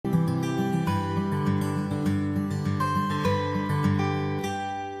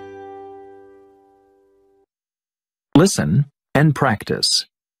Listen and practice.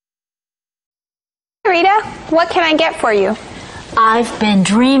 Rita, what can I get for you? I've been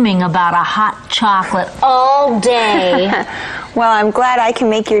dreaming about a hot chocolate all day. Well, I'm glad I can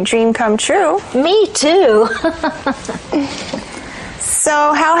make your dream come true. Me too.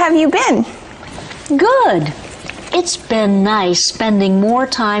 So, how have you been? Good. It's been nice spending more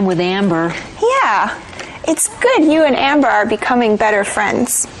time with Amber. Yeah, it's good you and Amber are becoming better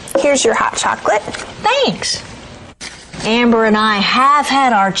friends. Here's your hot chocolate. Thanks. Amber and I have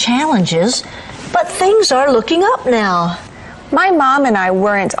had our challenges, but things are looking up now. My mom and I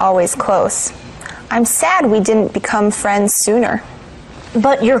weren't always close. I'm sad we didn't become friends sooner.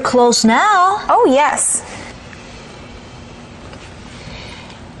 But you're close now. Oh, yes.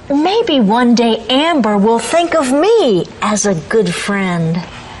 Maybe one day Amber will think of me as a good friend.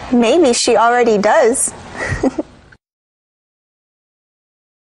 Maybe she already does.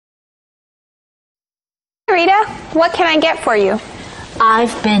 Rita, what can I get for you?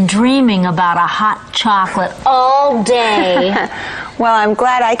 I've been dreaming about a hot chocolate all day. Well, I'm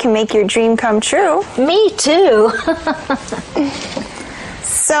glad I can make your dream come true. Me too.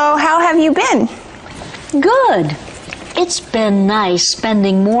 So, how have you been? Good. It's been nice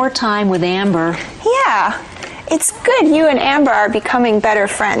spending more time with Amber. Yeah, it's good you and Amber are becoming better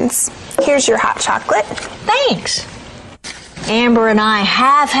friends. Here's your hot chocolate. Thanks. Amber and I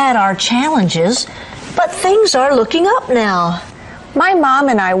have had our challenges, but things are looking up now. My mom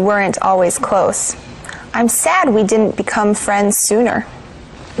and I weren't always close. I'm sad we didn't become friends sooner.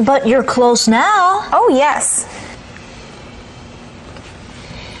 But you're close now. Oh, yes.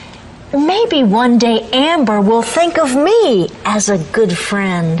 Maybe one day Amber will think of me as a good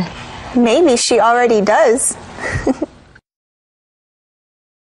friend. Maybe she already does.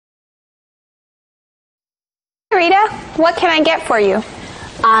 Rita, what can I get for you?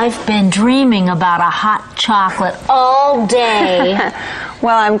 I've been dreaming about a hot chocolate all day.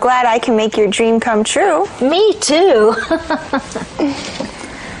 Well, I'm glad I can make your dream come true. Me too.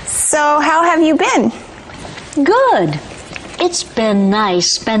 So, how have you been? Good. It's been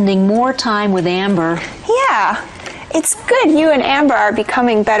nice spending more time with Amber. Yeah, it's good you and Amber are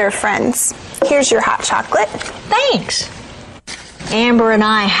becoming better friends. Here's your hot chocolate. Thanks. Amber and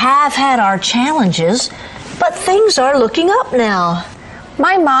I have had our challenges, but things are looking up now.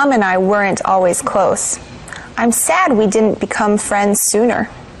 My mom and I weren't always close. I'm sad we didn't become friends sooner.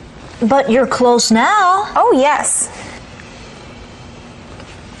 But you're close now. Oh, yes.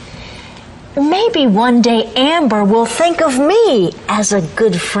 Maybe one day Amber will think of me as a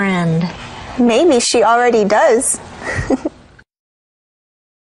good friend. Maybe she already does.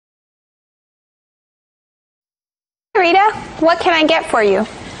 Rita, what can I get for you?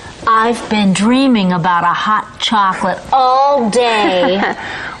 I've been dreaming about a hot chocolate all day.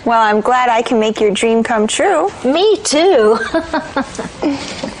 Well, I'm glad I can make your dream come true. Me too.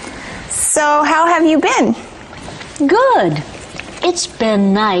 So, how have you been? Good. It's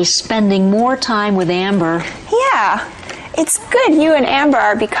been nice spending more time with Amber. Yeah, it's good you and Amber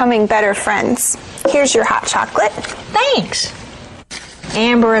are becoming better friends. Here's your hot chocolate. Thanks.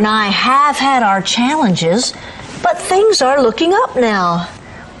 Amber and I have had our challenges, but things are looking up now.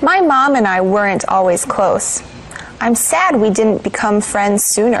 My mom and I weren't always close. I'm sad we didn't become friends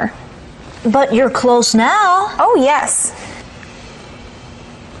sooner. But you're close now. Oh, yes.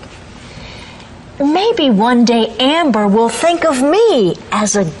 Maybe one day Amber will think of me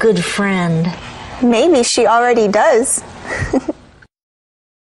as a good friend. Maybe she already does.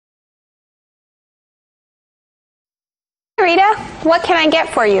 Rita, what can I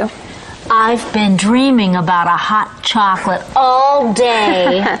get for you? I've been dreaming about a hot chocolate all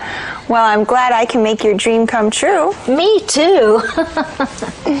day. Well, I'm glad I can make your dream come true. Me too.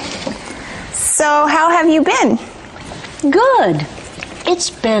 So, how have you been? Good. It's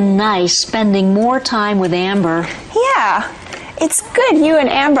been nice spending more time with Amber. Yeah, it's good you and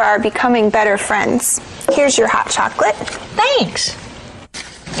Amber are becoming better friends. Here's your hot chocolate. Thanks.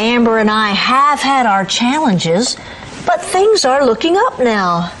 Amber and I have had our challenges, but things are looking up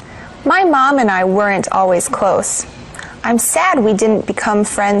now. My mom and I weren't always close. I'm sad we didn't become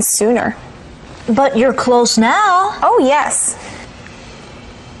friends sooner. But you're close now. Oh, yes.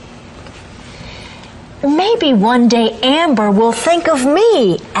 Maybe one day Amber will think of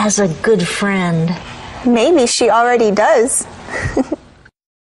me as a good friend. Maybe she already does.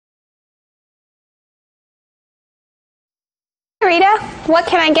 Rita, what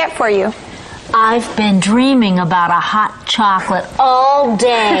can I get for you? I've been dreaming about a hot chocolate all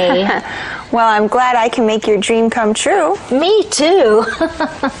day. Well, I'm glad I can make your dream come true. Me too.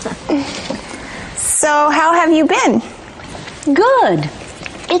 So, how have you been? Good.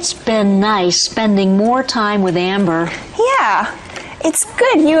 It's been nice spending more time with Amber. Yeah, it's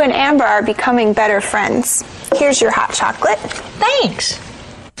good you and Amber are becoming better friends. Here's your hot chocolate. Thanks.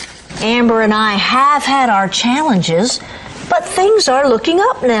 Amber and I have had our challenges, but things are looking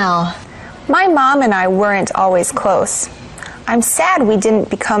up now. My mom and I weren't always close. I'm sad we didn't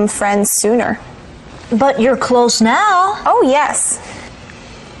become friends sooner. But you're close now. Oh, yes.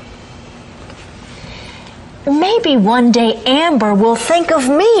 Maybe one day Amber will think of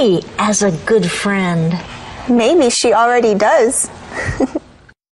me as a good friend. Maybe she already does.